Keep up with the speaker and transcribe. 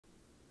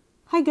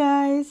Hi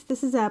guys,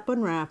 this is App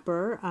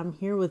Unwrapper. I'm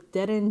here with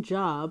Dead End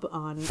Job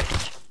on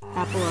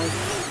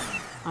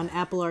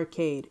Apple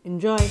Arcade.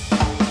 Enjoy!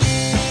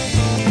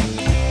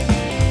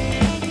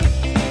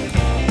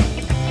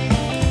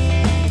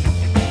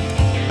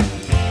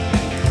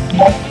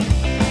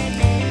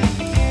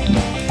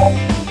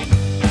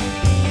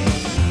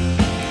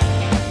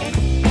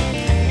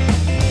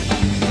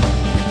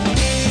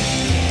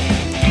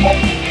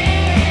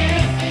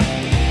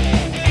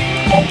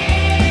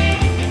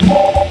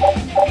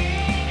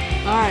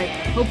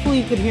 Hopefully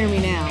you can hear me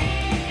now.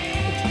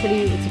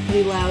 It's a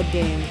pretty loud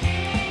game.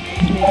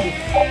 Let's make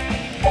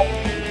this.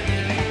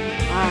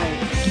 Alright.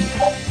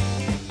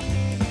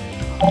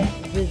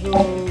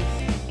 Visuals.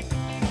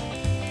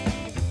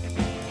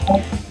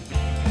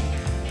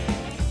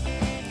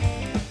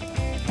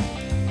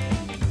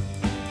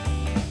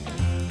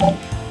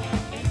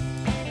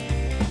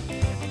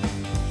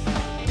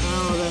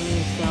 Oh, that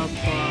means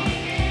Southpaw.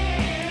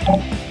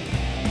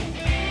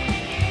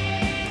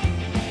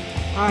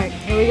 Alright,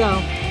 here we go.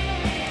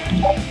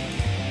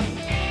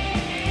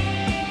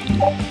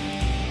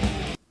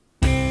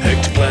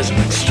 Ectoplasm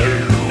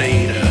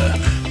exterminator,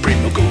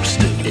 primo ghost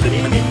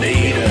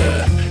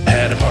eliminator.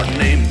 Had a partner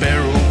named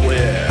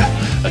Barrelware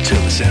until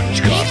the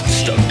sandwich got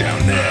stuck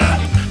down there.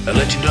 I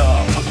legend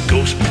off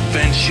ghost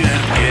prevention,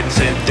 getting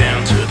sent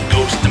down to the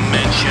ghost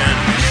dimension.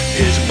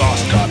 His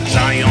boss got his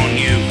eye on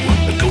you.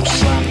 The ghost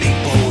slime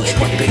people is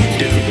what they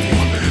do.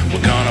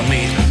 We're gonna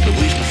meet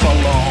Louise before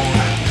long,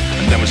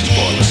 and that was a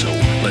spoiler, so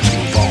let's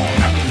move on.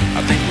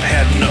 I think we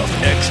had enough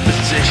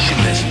exposition.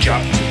 There's a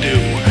job to do.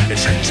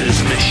 It's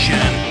his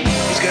mission.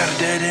 He's got a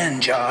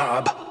dead-end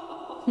job.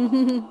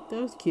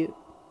 That was cute.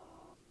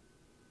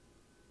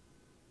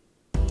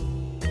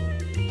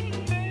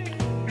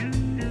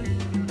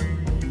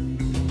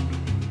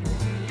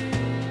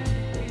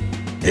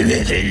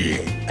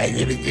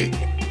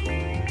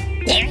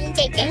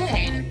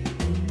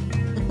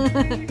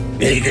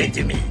 Very good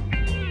to me.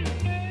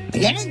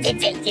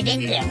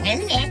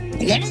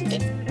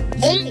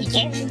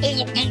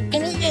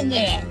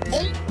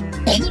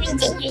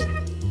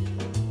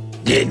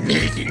 Good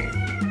meeting.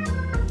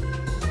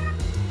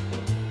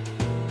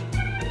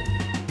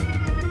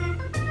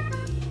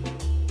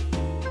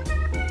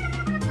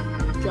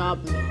 Job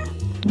map.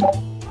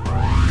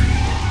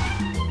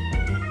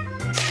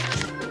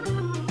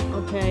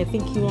 Okay, I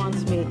think he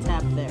wants me to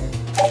tap there.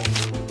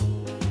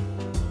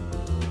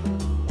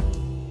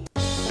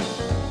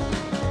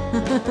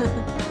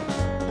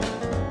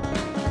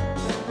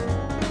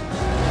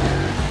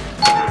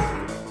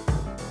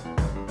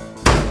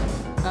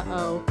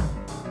 Uh-oh.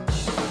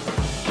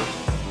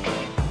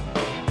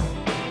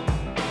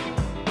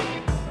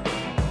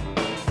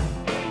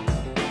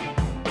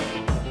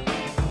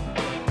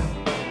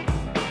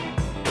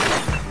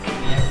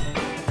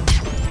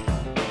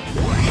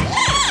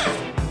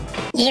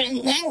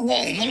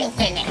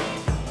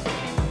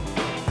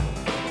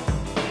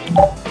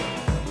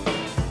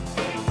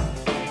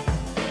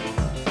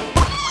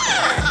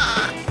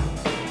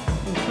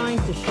 I'm trying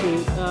to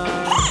shoot.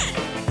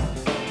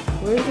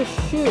 Where's the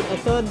shoot? I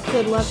thought it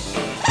said left.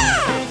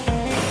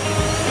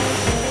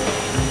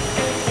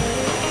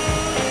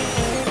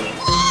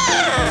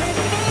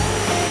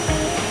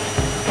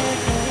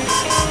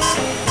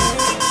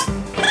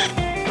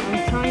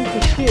 I'm trying to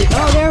shoot.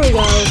 Oh, there we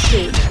go.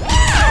 Shoot.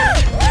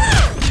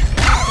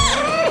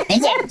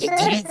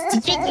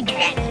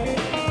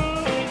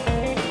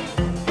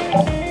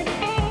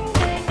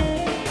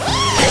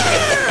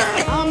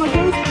 I'm a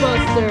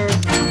Ghostbuster.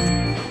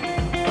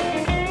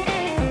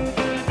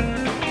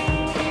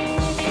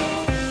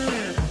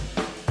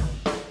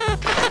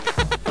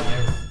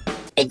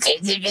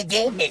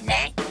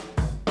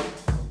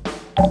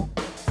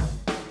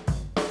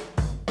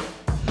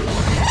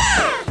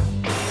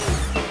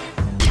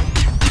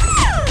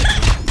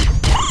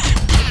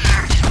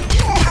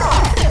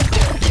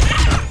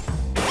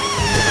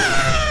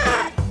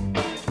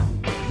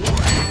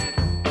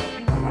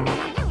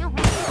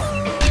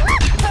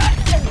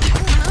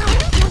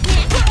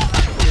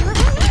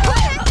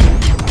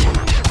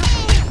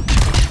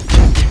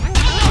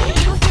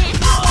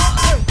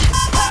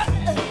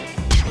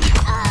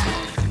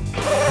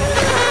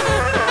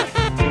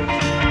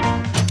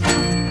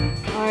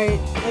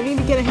 I need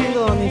to get a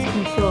handle on these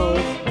controls.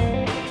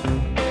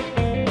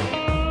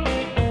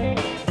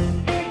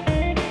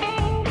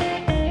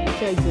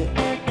 Which exit?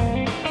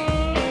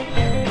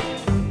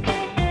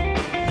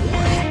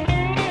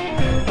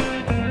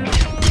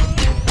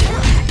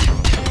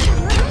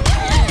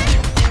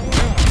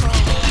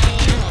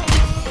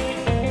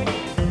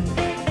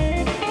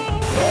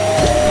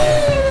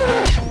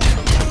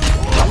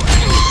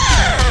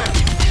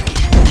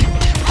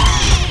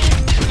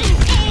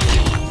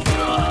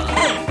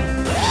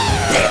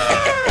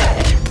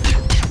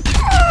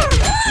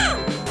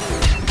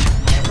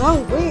 Oh,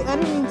 wait, I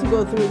didn't mean to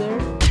go through there.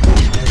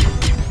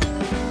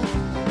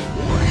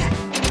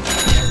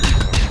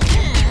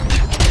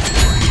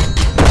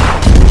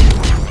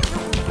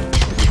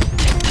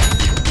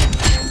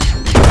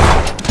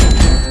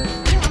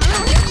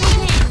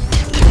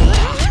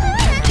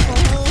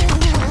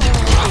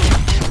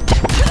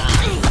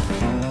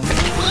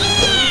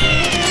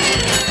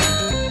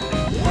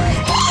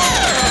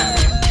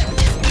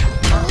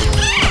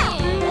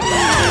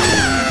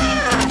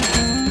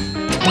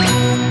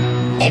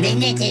 Ben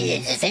de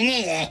teyze sana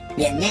ya.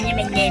 Ben.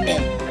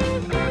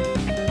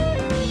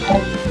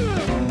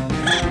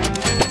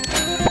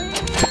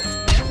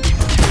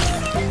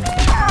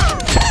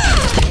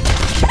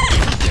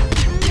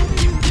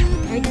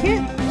 I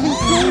can't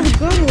control the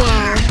gun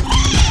well.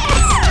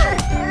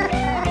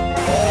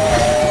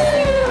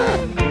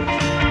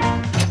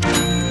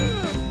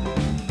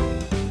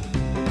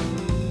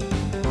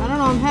 I don't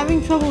know, I'm having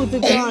trouble with the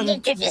gun. I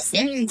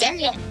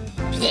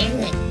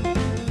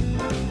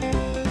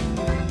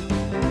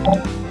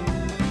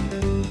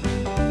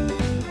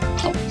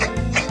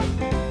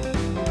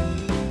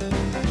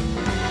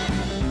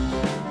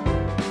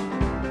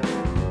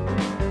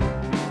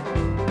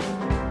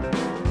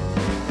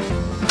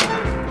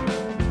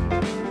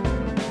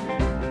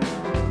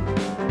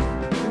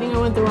think I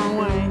went the wrong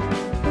way.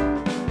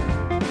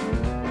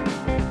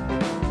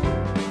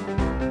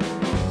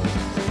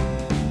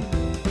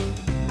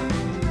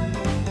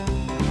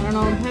 I don't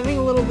know, I'm having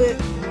a little bit...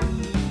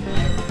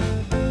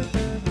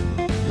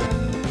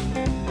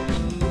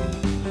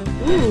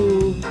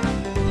 Ooh.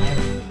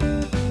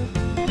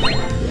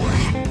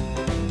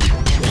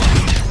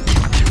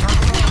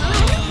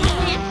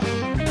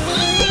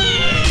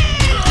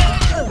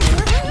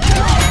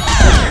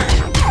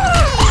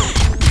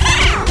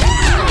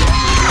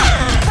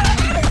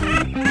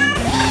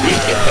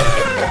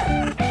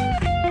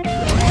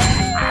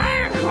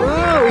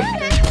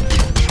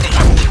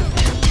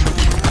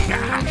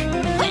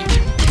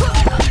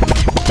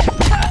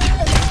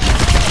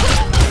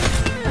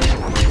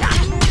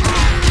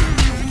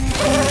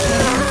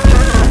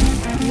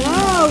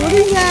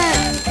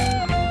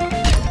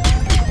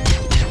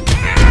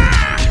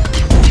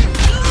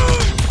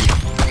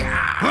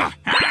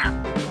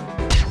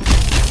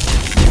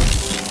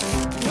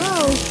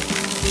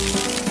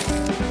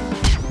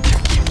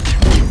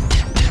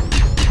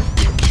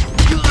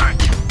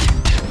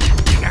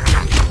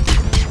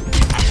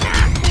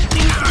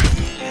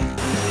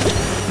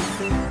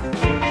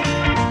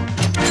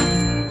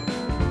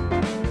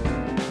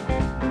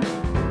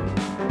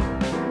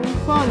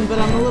 Fun, but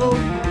I'm a little...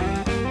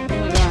 Oh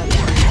my god.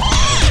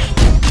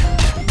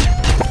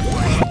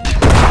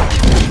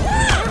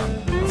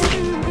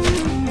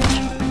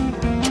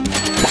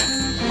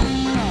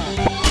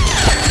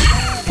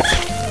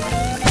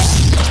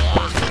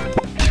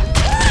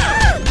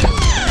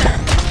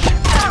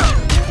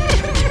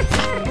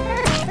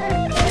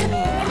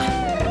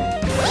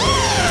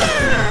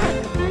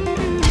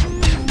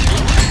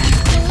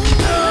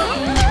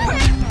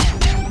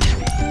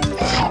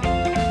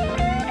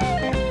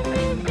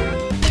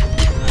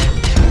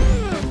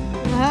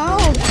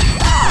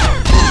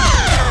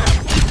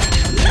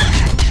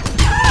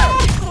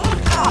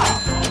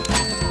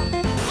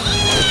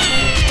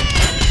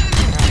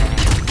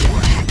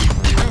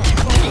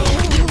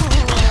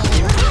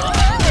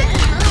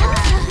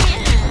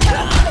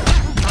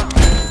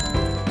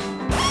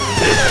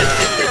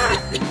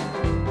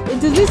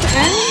 Does this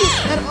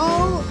end at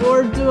all,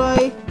 or do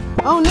I...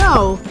 Oh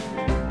no!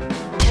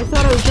 I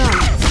thought I was done.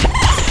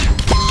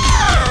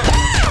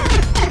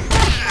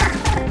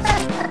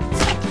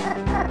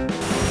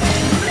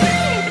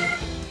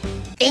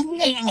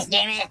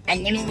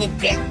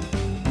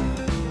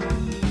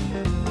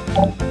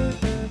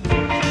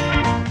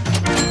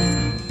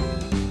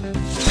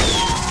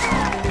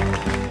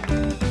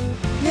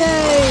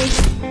 Yay!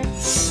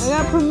 I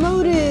got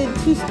promoted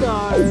 2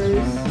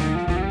 stars.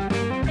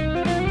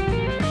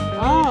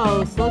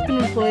 Oh, select an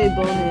employee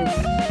bonus.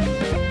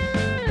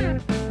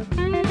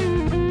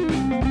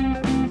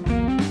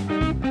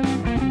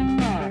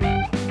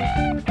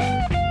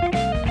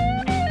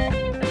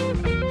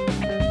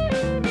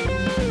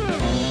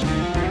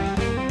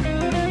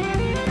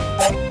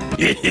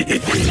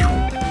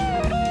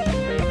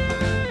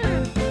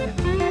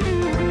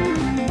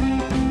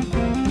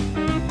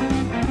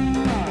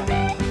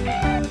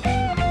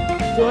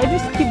 Do I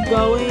just keep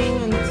going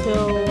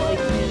until I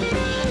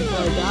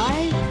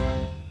die?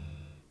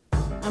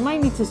 I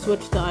might need to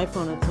switch to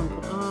iPhone at some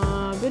point.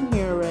 I've been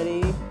here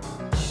already.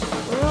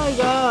 Where do I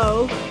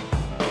go?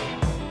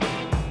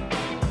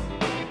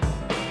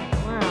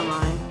 Where am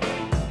I?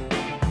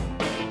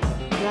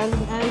 Is that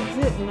an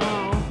exit? No.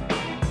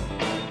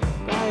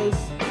 Guys.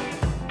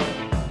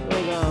 Where do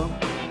I go?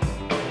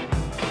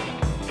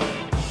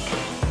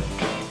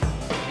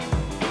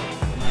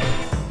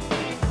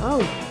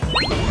 Oh.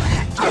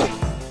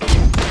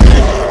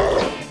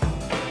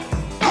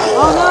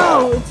 Oh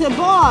no! It's a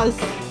boss!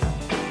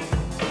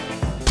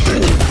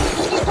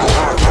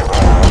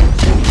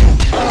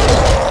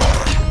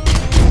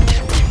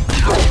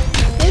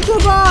 It's a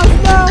boss!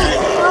 No!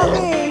 Help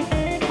me!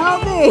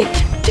 Help me!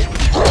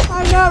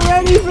 I'm not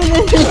ready for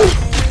this!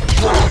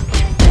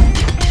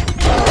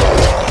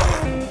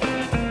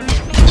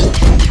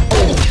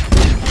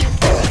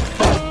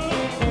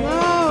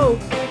 No!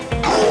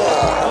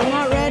 I'm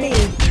not ready!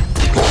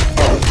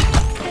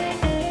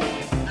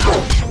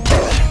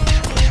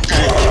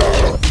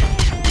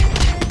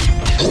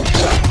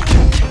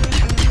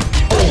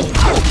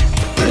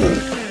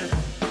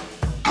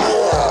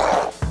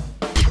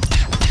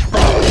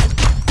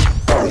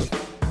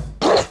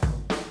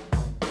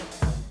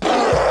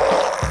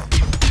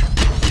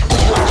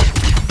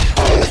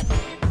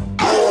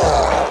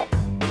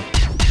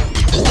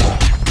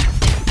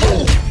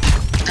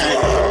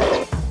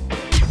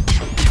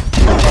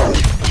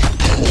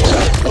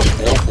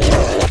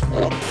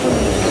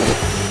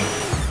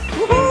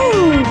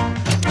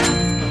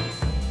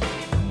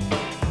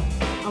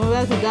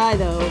 to die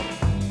though.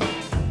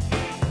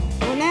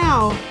 What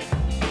now?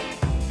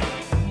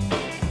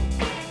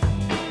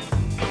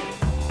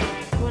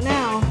 What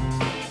now?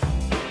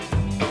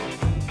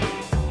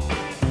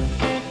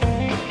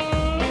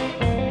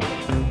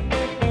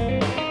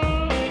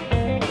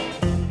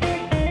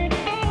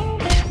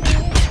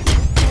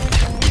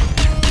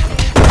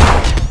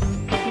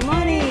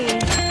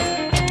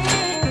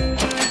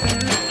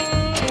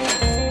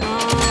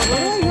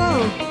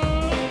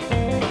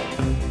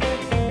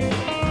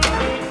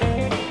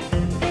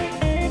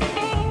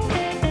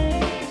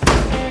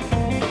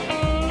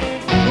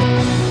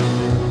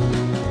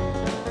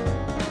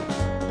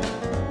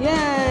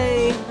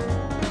 Yay!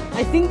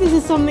 I think this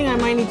is something I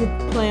might need to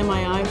play on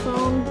my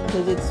iPhone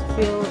because it's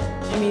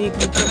I mean, you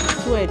can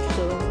switch,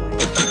 so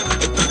that's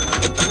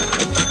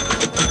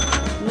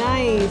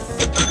nice.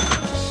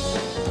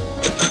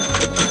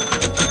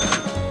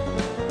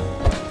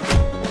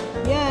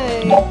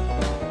 Yay!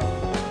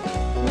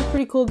 It's a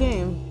pretty cool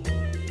game.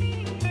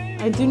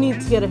 I do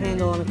need to get a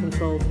handle on the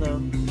controls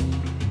though.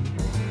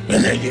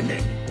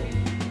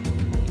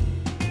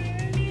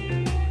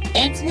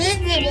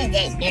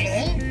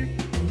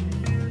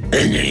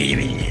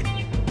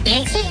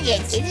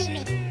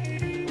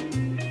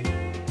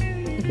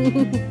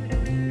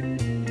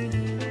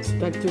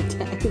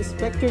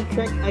 Spectre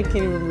Trek, I can't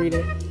even read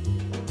it.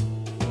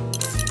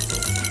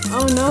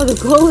 Oh no, the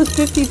goal is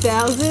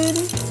 50,000?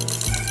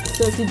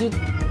 So to do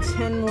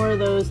 10 more of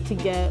those to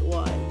get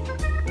what?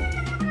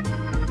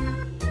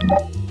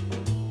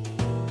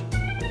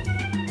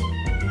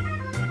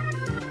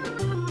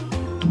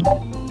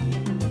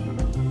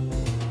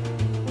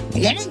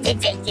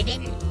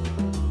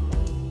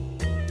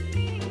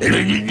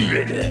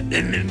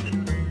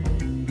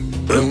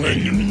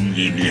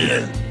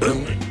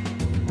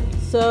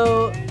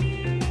 So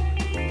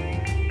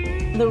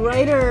the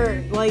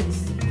writer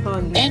likes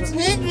puns, and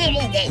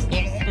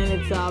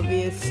it's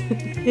obvious.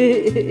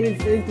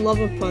 his love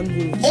of puns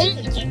is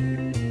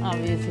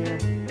obvious here.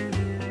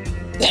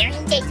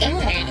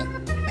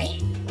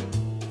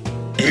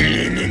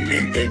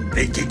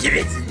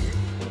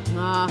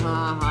 Ha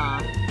ha ha.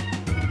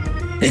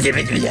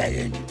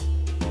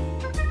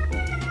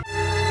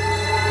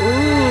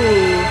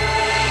 Ooh.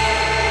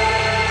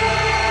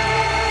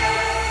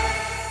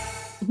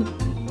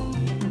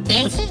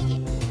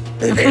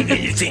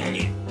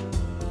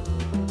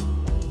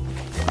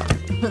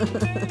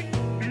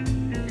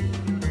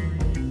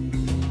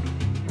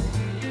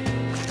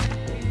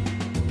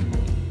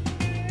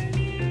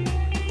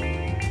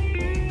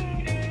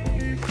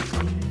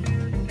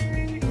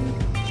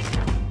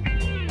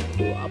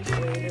 Cool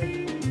operator.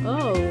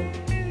 Oh.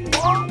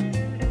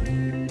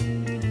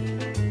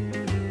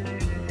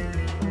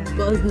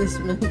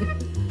 Businessman.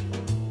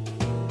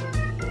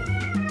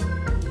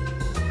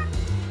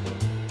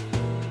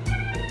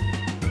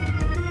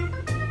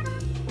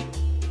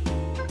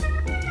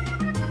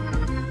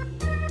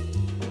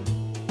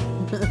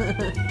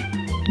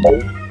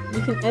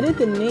 You can edit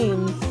the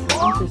names.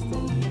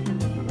 Interesting.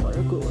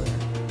 Water cooler.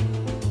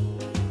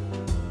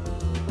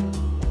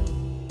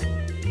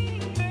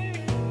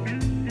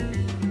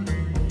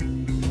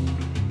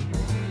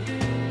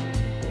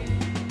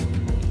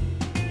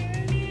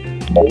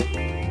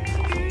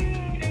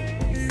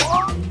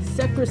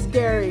 Sector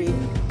scary.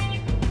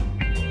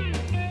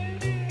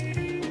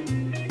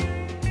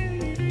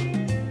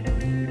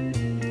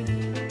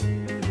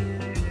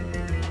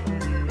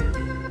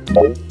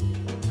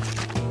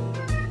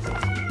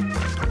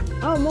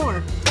 Oh,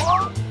 more.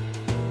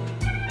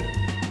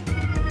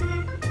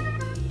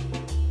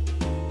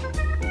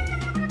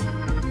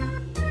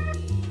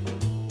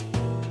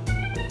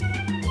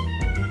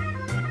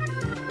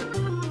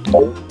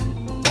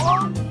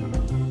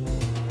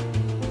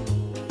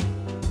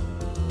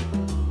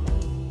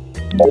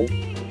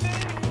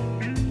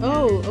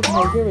 Oh,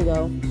 okay, here we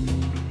go.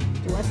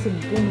 Blessed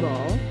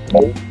Gumball.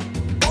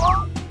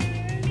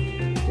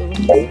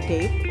 Delicious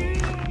cake.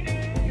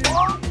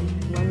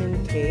 Lemon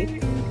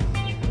cake.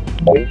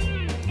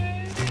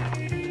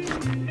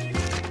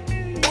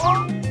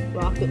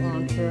 Rocket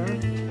launcher.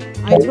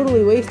 I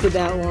totally wasted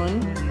that one.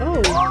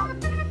 Oh.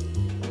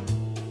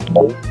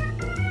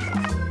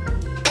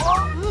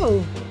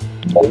 Oh.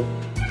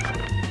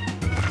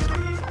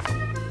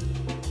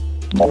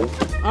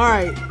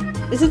 Alright.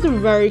 This is a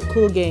very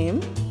cool game.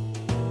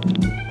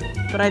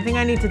 But I think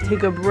I need to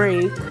take a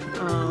break.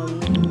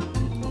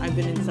 I've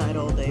been inside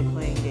all day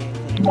playing games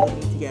and I really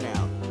need to get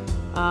out.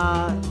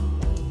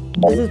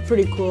 This is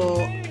pretty cool.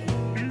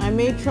 I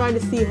may try to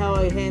see how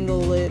I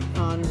handle it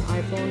on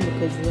iPhone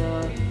because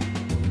the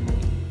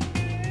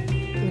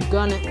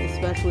gun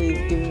especially is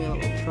giving me a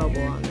little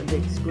trouble on the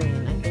big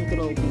screen. I think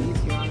it'll be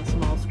easier on a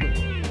small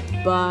screen.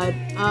 But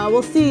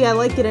we'll see. I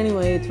like it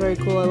anyway. It's very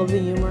cool. I love the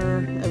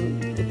humor.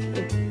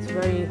 It's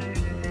very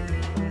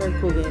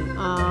cool game.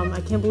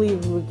 I can't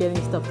believe we're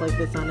getting stuff like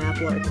this on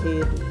Apple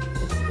Arcade.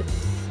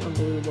 It's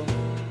unbelievable.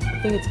 I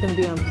think it's going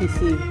to be on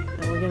PC,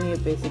 and we're getting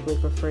it basically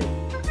for free.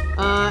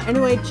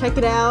 Anyway, check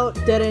it out,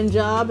 Dead End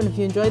Job, and if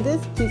you enjoyed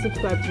this, please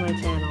subscribe to my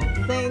channel.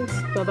 Thanks,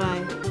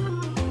 bye-bye.